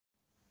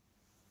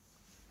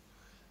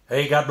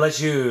Hey, God bless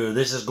you.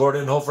 This is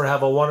Gordon Hofer.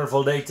 Have a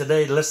wonderful day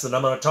today. Listen,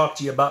 I'm going to talk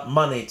to you about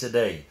money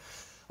today.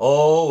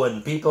 Oh,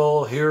 when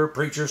people hear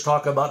preachers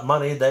talk about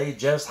money, they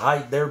just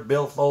hide their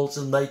billfolds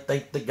and they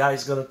think the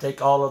guy's going to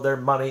take all of their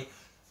money.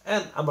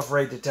 And I'm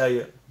afraid to tell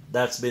you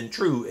that's been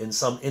true in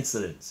some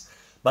incidents.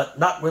 But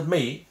not with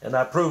me, and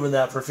I've proven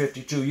that for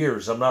 52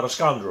 years. I'm not a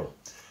scoundrel.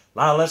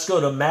 Now let's go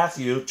to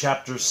Matthew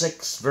chapter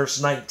 6,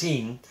 verse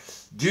 19.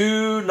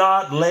 Do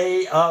not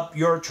lay up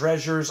your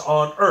treasures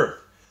on earth,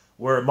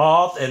 where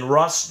moth and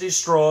rust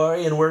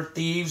destroy, and where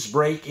thieves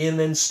break in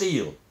and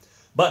steal.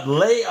 But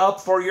lay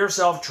up for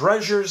yourself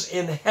treasures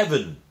in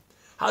heaven.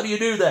 How do you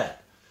do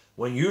that?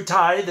 When you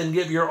tithe and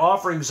give your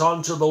offerings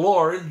unto the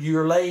Lord,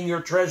 you're laying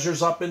your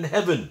treasures up in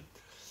heaven.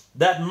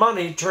 That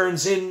money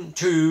turns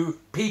into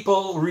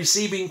people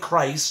receiving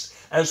Christ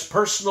as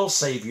personal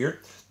Savior.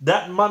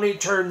 That money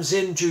turns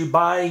into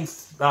buying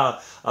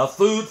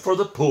food for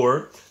the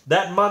poor.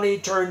 That money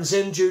turns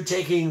into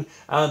taking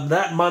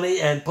that money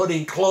and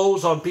putting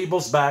clothes on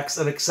people's backs,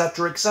 and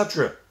etc.,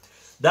 etc.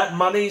 That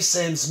money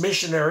sends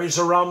missionaries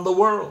around the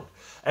world.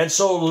 And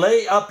so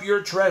lay up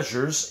your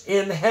treasures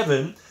in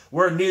heaven,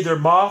 where neither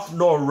moth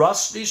nor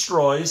rust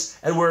destroys,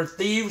 and where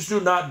thieves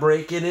do not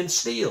break in and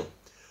steal.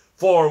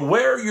 For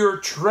where your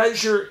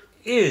treasure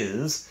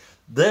is,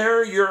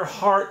 there your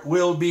heart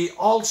will be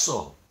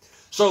also.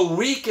 So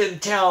we can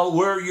tell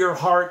where your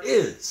heart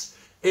is.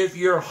 If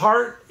your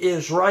heart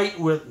is right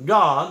with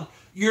God,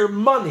 your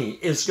money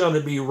is going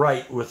to be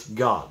right with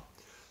God.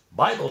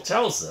 Bible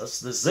tells us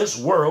that this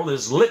world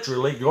is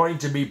literally going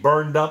to be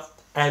burned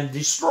up and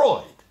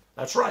destroyed.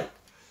 That's right.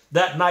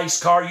 That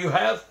nice car you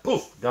have,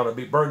 poof, going to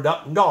be burned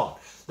up and gone.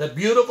 The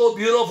beautiful,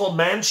 beautiful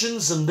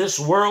mansions in this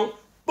world,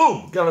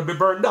 boom, going to be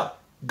burned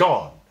up,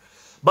 gone.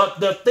 But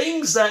the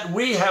things that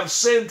we have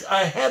sent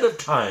ahead of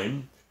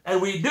time,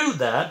 and we do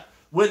that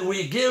when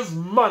we give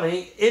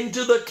money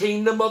into the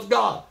kingdom of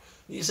God.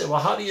 You say, well,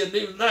 how do you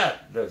do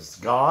that? Does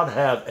God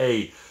have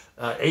a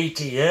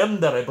ATM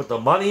that I put the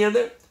money in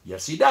there?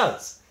 Yes, he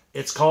does.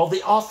 It's called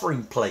the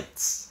offering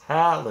plates.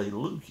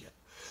 Hallelujah.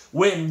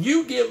 When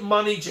you give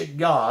money to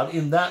God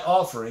in that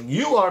offering,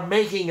 you are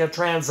making a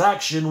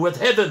transaction with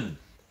heaven.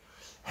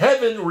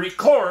 Heaven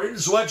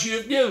records what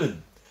you've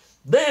given.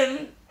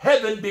 Then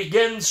heaven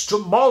begins to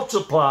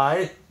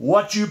multiply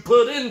what you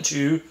put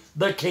into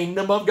the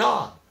kingdom of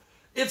God.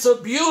 It's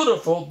a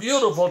beautiful,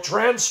 beautiful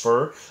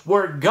transfer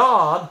where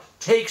God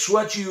takes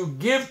what you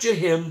give to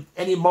him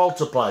and he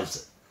multiplies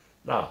it.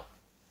 Now,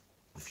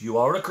 if you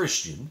are a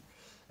Christian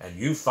and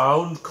you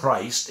found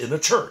Christ in a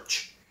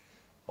church,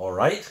 all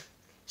right,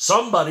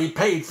 somebody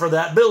paid for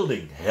that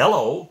building.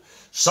 Hello.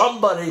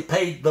 Somebody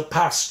paid the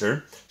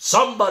pastor.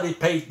 Somebody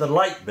paid the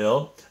light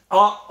bill.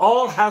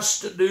 All has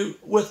to do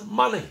with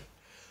money.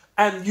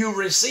 And you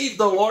receive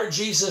the Lord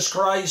Jesus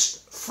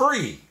Christ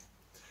free.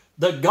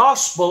 The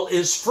gospel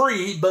is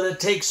free, but it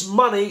takes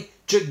money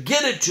to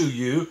get it to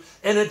you,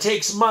 and it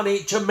takes money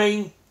to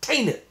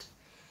maintain it.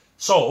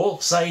 So,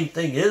 same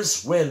thing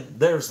is when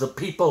there's the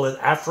people in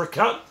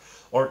Africa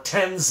or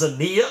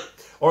Tanzania,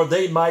 or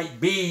they might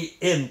be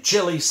in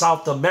Chile,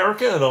 South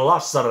America, in La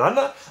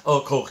Serena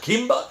or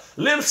Coquimba.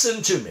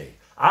 Listen to me.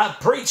 I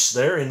preached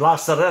there in La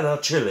Serena,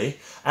 Chile,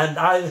 and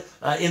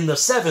in the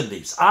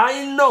 70s.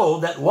 I know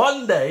that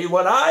one day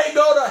when I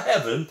go to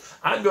heaven,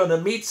 I'm going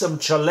to meet some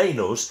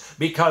Chilenos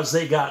because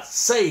they got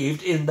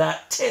saved in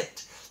that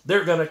tent.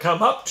 They're going to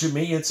come up to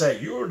me and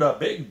say, you're the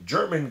big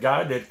German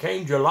guy that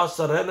came to La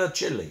Serena,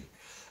 Chile.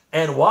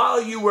 And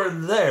while you were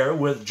there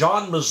with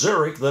John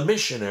Mazurek, the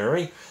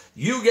missionary,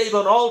 you gave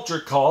an altar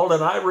call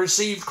and I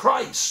received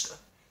Christ.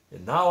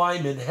 And now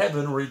I'm in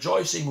heaven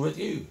rejoicing with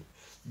you.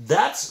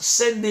 That's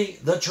sending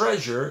the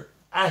treasure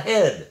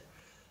ahead,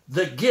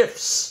 the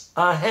gifts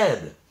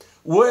ahead,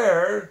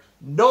 where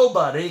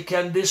nobody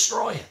can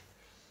destroy it.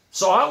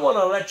 So I want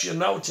to let you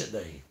know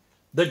today,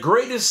 the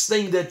greatest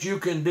thing that you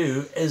can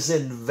do is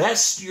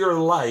invest your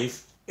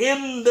life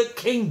in the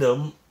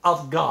kingdom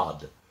of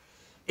God.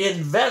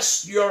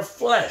 Invest your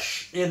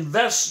flesh,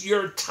 invest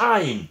your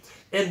time,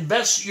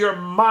 invest your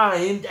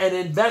mind, and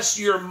invest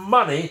your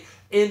money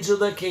into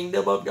the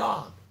kingdom of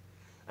God.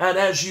 And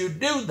as you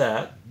do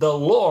that, the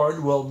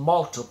Lord will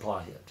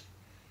multiply it.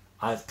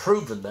 I've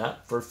proven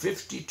that for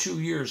 52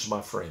 years,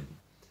 my friend.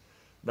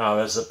 Now,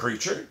 as a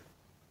preacher,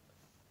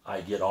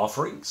 I get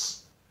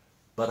offerings,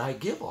 but I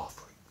give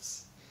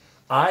offerings.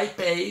 I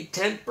pay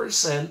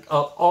 10%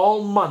 of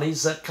all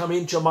monies that come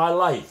into my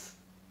life.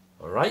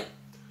 All right?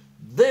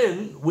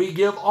 Then we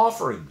give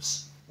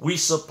offerings. We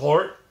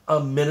support a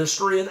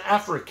ministry in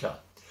Africa.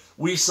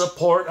 We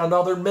support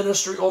another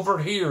ministry over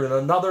here and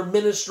another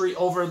ministry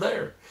over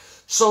there.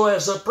 So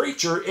as a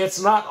preacher, it's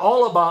not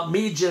all about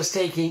me just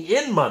taking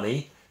in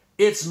money.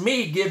 It's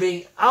me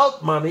giving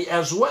out money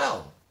as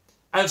well.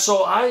 And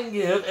so I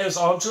give as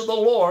unto the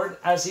Lord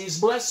as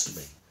he's blessed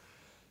me.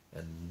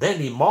 And then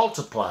he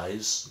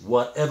multiplies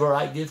whatever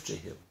I give to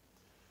him.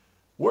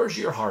 Where's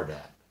your heart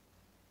at?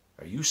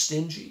 Are you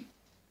stingy?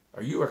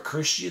 Are you a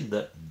Christian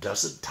that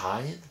doesn't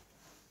tithe?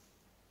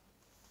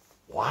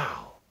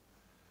 Wow.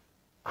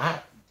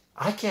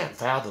 I can't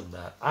fathom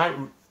that.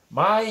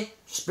 My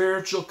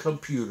spiritual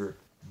computer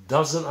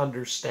doesn't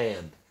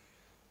understand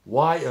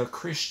why a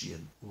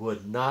Christian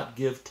would not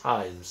give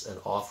tithes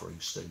and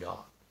offerings to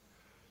God.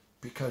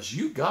 Because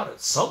you got it.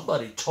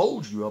 Somebody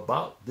told you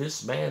about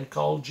this man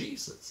called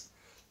Jesus.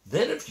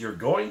 Then if you're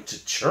going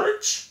to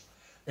church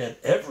and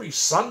every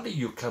Sunday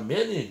you come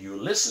in and you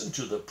listen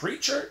to the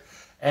preacher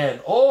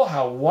and oh,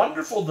 how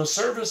wonderful the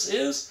service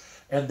is,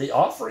 and the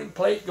offering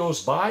plate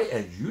goes by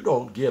and you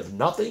don't give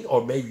nothing,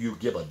 or maybe you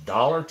give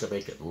 $1 to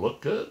make it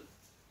look good,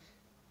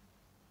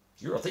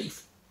 you're a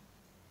thief.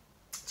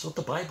 That's what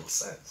the Bible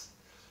says.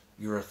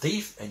 You're a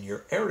thief and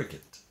you're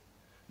arrogant.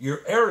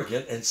 You're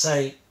arrogant and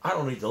saying, I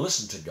don't need to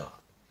listen to God.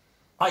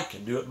 I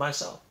can do it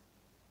myself.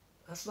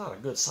 That's not a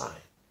good sign.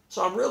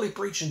 So I'm really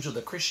preaching to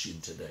the Christian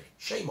today.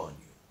 Shame on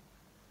you.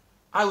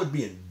 I would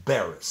be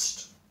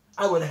embarrassed.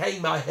 I would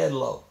hang my head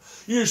low.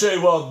 You say,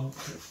 well,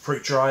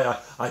 preacher,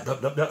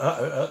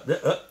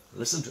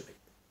 listen to me.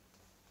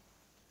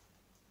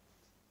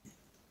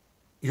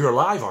 You're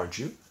alive, aren't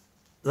you?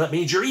 That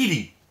means you're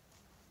eating.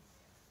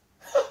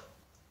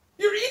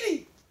 You're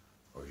eating.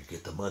 Or you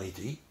get the money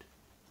to eat.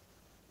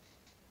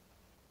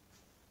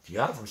 You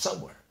got it from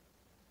somewhere.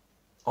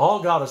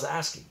 All God is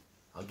asking,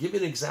 I'll give you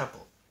an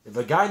example. If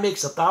a guy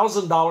makes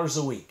 $1,000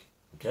 a week,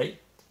 okay,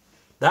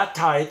 that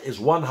tithe is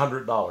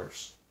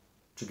 $100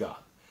 to God.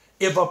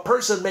 If a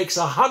person makes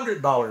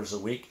 $100 a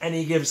week and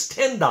he gives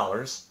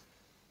 $10,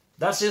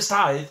 that's his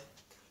tithe.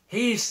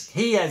 He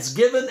has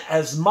given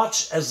as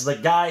much as the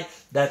guy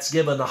that's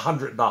given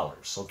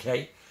 $100,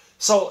 okay?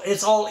 So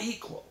it's all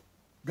equal.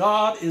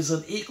 God is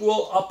an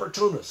equal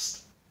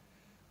opportunist.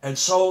 And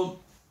so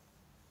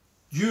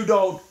you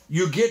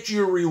get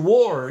your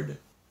reward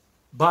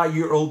by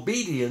your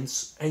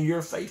obedience and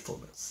your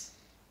faithfulness.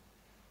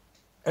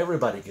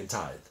 Everybody can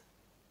tithe.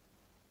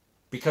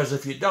 Because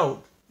if you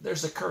don't,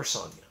 there's a curse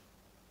on you.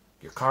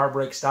 Your car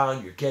breaks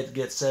down, your kid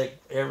gets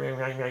sick,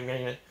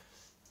 it's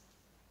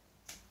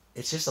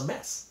just a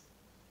mess.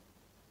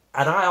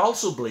 And I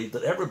also believe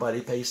that everybody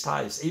pays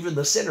tithes. Even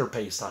the sinner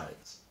pays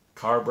tithes.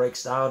 Car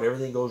breaks down,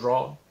 everything goes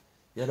wrong,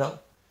 you know.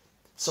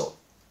 So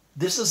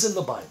this is in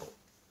the Bible.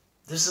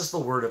 This is the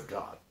Word of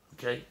God,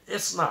 okay?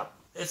 It's not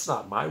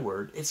my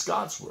word, it's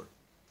God's word,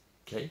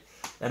 okay?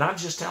 And I'm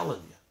just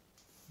telling you,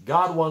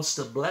 God wants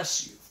to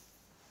bless you.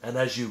 And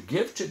as you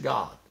give to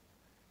God,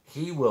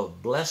 He will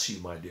bless you,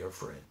 my dear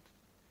friend.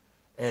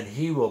 And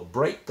He will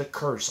break the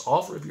curse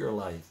off of your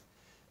life,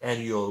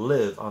 and you'll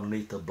live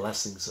underneath the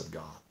blessings of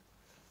God.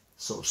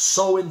 So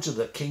sow into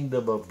the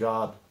kingdom of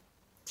God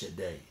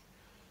today.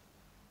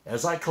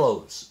 As I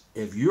close,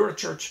 if you're a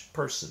church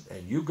person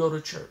and you go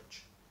to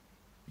church,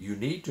 you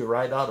need to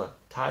write out a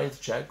tithe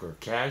check or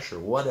cash or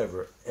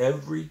whatever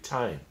every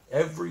time,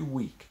 every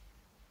week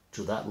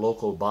to that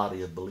local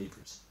body of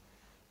believers.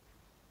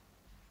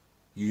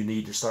 You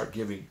need to start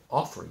giving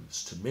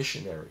offerings to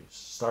missionaries.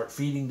 Start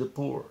feeding the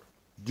poor.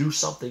 Do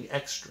something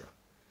extra.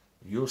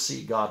 You'll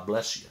see God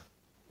bless you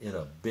in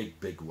a big,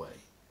 big way.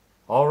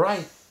 All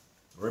right.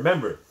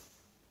 Remember,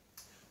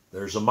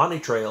 there's a money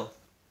trail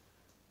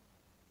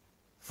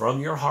from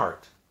your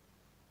heart.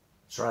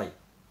 That's right.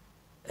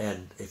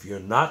 And if you're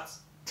not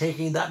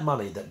taking that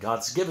money that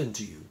God's given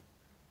to you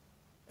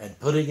and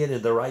putting it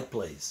in the right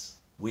place,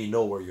 we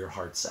know where your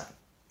heart's at.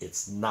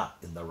 It's not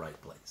in the right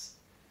place.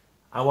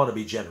 I want to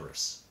be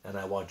generous, and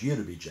I want you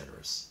to be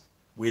generous.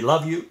 We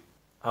love you.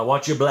 I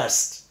want you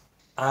blessed.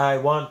 I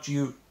want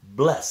you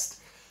blessed.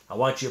 I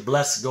want you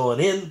blessed going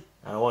in,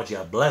 and I want you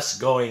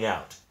blessed going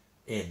out.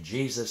 In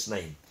Jesus'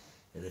 name.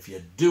 And if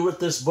you do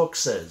what this book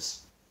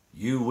says,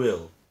 you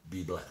will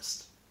be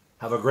blessed.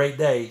 Have a great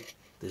day.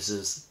 This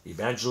is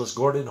Evangelist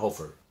Gordon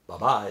Hofer.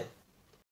 Bye-bye.